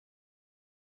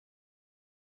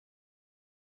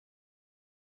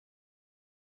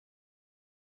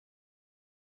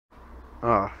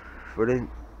Ah, but then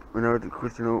when I was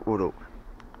cutting out wood up,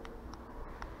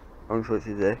 I'm supposed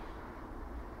to say,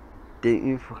 didn't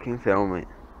you fucking film it?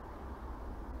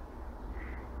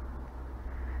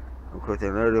 I'm cutting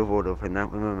a load of wood up and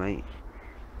that with my mate.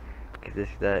 Because this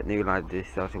new lad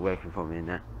just started working for me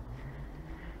now.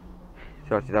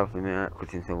 Started helping me out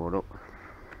cutting some wood up.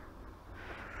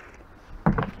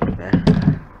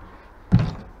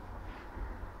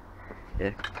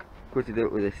 Yeah, cut it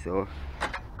up with this saw.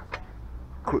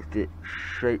 Cut it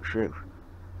straight through.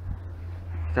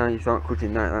 So you start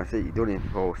cutting that, that's it, you're done in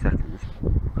 4 seconds.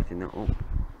 Cutting that up.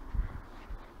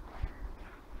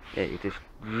 Yeah, you just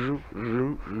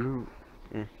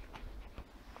yeah.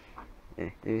 Yeah,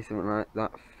 do something like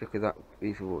that, thick as that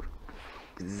piece of wood.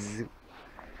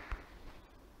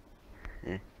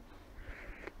 Yeah.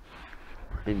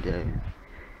 And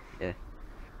yeah.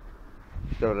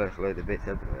 Still left a load of bits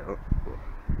everywhere.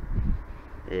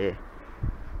 Yeah.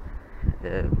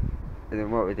 And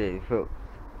then what we did, put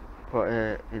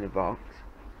it in a box.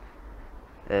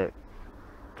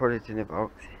 Put it in a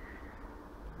box.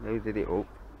 Loaded it up.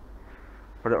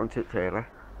 Put it onto the trailer.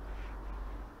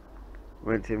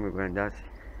 Went in with Granddad.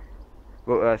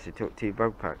 But I actually took 2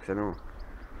 bag packs and all.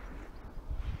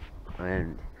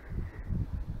 And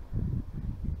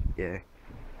yeah.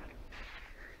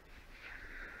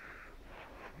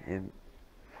 And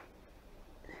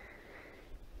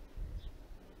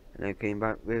I came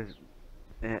back with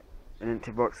an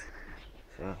empty box.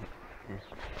 So yeah.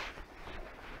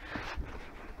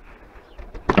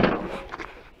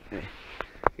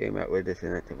 Came back with this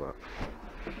empty box.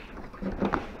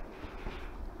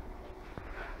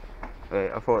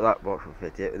 Right, I thought that box would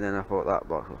fit it, and then I thought that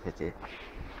box would fit it.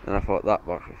 Then I thought that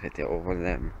box would fit it, or one of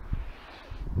them.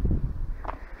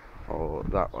 Or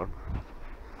that one.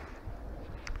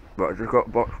 But I just got a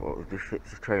box for it, just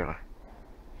fits the trailer.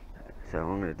 So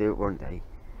I'm going to do it one day.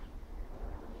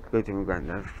 Go to my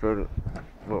granddad's, what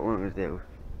I'm going to do,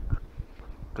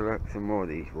 collect some more of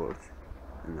these woods,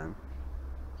 and then,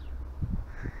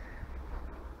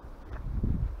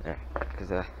 yeah,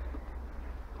 because I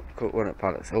cut one of the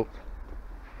pallets up,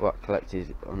 what I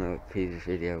collected on a previous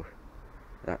video,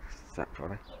 that's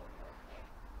actually.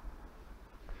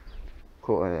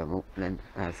 Cut one of them up, and then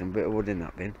I had some bit of wood in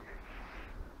that bin,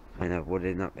 and I have wood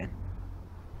in that bin.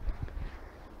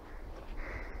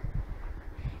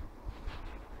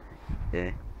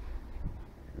 Yeah,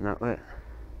 and that way.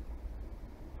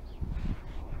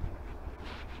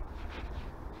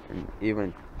 And he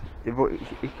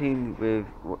came with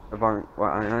about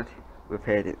what I had,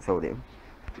 repaired it, sold it,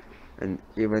 and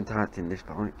he went out in this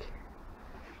bike.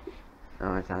 I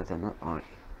went out on that bike.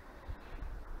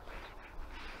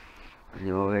 And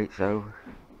you're alright, so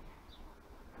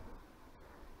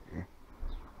yeah.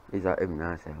 He's at him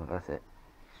now, so that's it.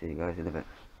 See you guys in a bit.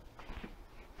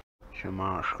 Some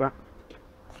more scrap.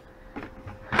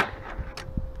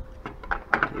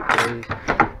 Keep these.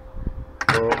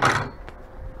 Forks.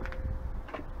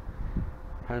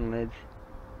 Pan lids.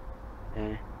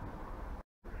 Yeah.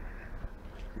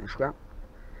 And scrap.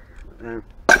 Then.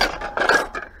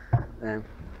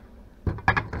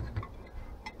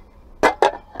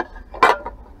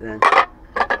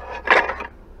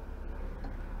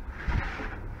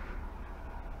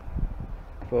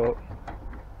 Fork.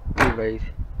 2 rays.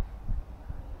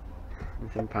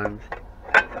 And some pans.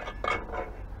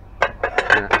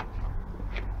 Yeah.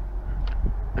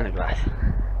 And a glass.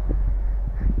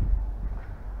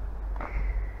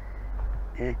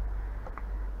 Yeah.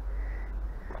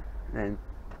 Then,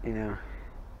 you know,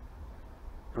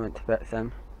 I went to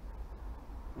Betsam.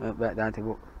 Went back down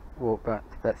to walk back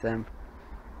to Betsam.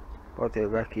 Bought a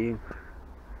vacuum.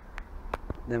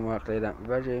 Then I cleared out my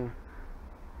bedroom.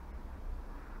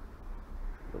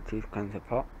 Got 2 cans of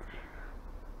pop.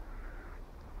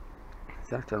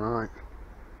 That's alright.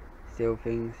 Steal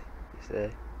things, just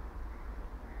there.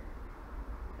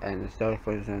 And the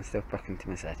styrofoams and stuff back into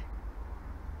my set.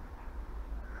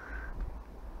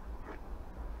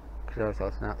 Because I was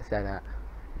sorting out the set out.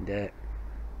 And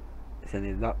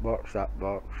sending that box. I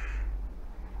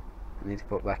need to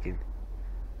put back in.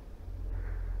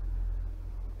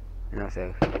 And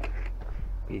also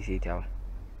PC tower.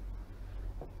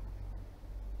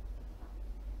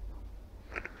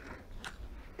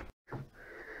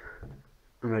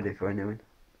 I'm ready for a new one.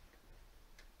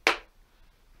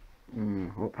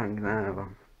 What pan can I have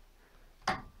on?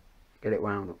 Get it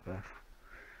wound up first.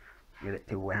 Get it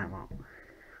to wound up.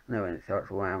 No, when it starts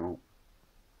to wound up.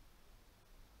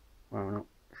 Wound up,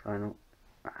 sign up.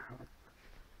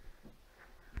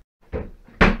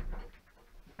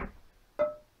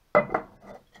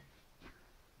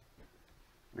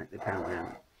 Make the pan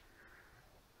round.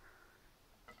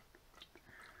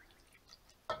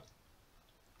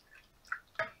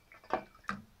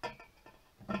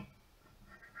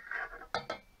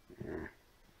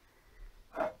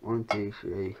 1, 2,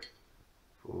 3,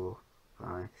 4,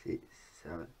 5, 6,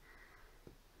 7,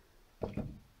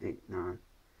 8, 9.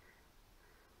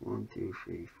 1, 2,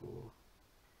 3, 4,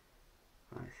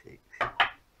 5, 6.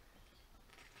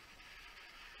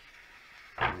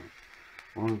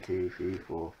 1, 2, 3,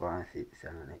 4, 5, 6,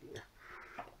 7,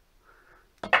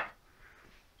 8.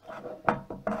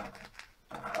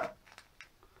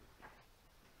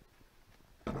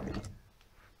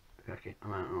 Okay,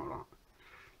 I'm out of that.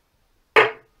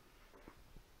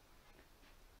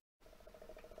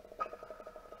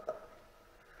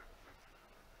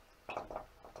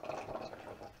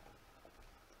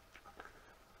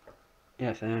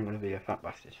 Yes, I am going to be a fat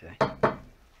bastard today.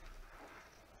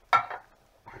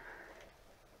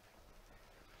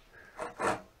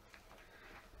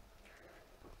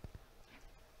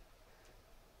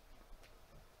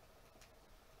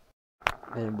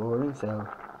 Very boring, so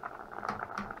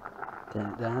turn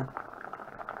it down.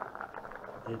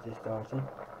 Is this starting?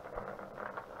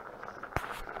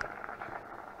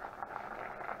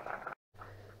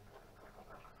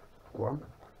 One.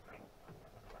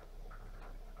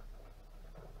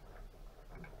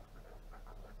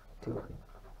 2,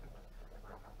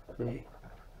 3,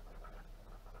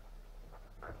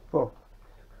 4.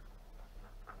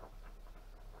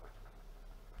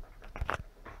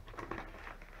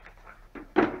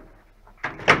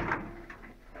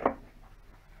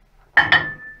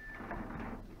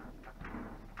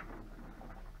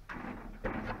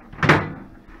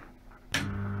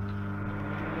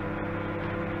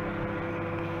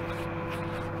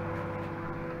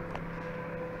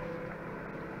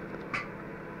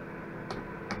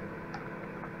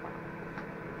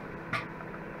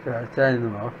 So I turn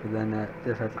them off and then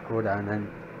just have to cool down and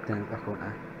then turn it back on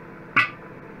now.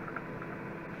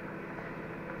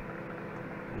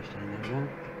 Just turn it down.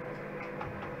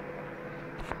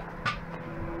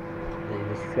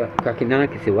 Just cracking now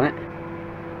because it's wet.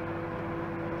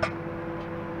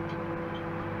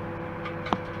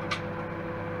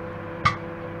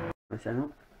 What's that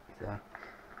up? So.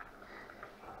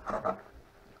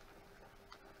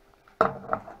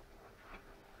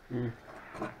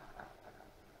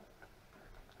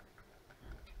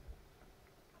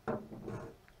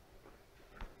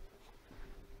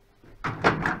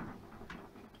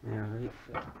 Yeah, right.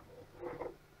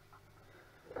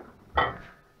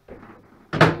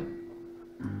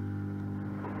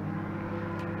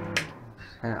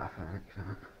 Turn it off a minute.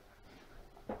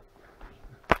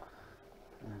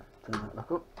 Turn that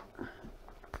back up.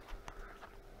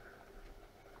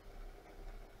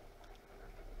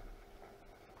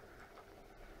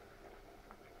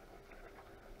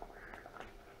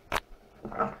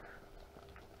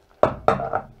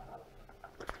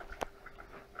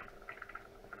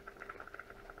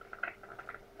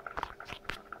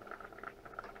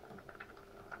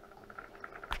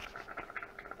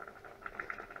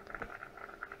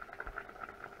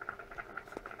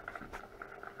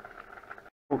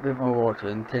 Put a bit more water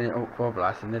and turn it up for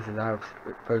blast, and this is how it's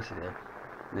supposed to do.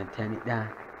 And then turn it down.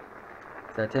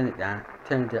 So I turn it down,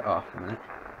 turned it off a minute.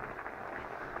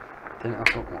 Turn it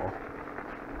off up more.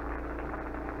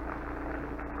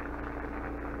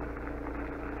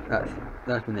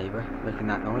 That's my neighbour making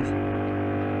that noise.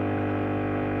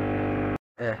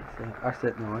 Yeah, so that's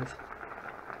that noise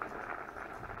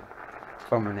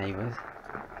from my neighbours.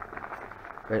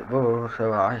 But it bubbles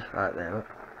so high like there.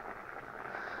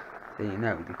 So you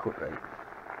know the cut rate.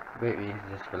 Really is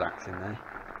just relaxing there.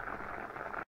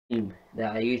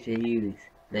 That I used to use,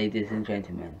 ladies and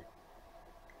gentlemen.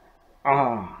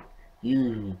 Are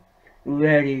you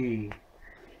ready?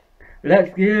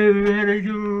 Let's get ready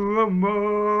to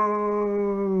rumble!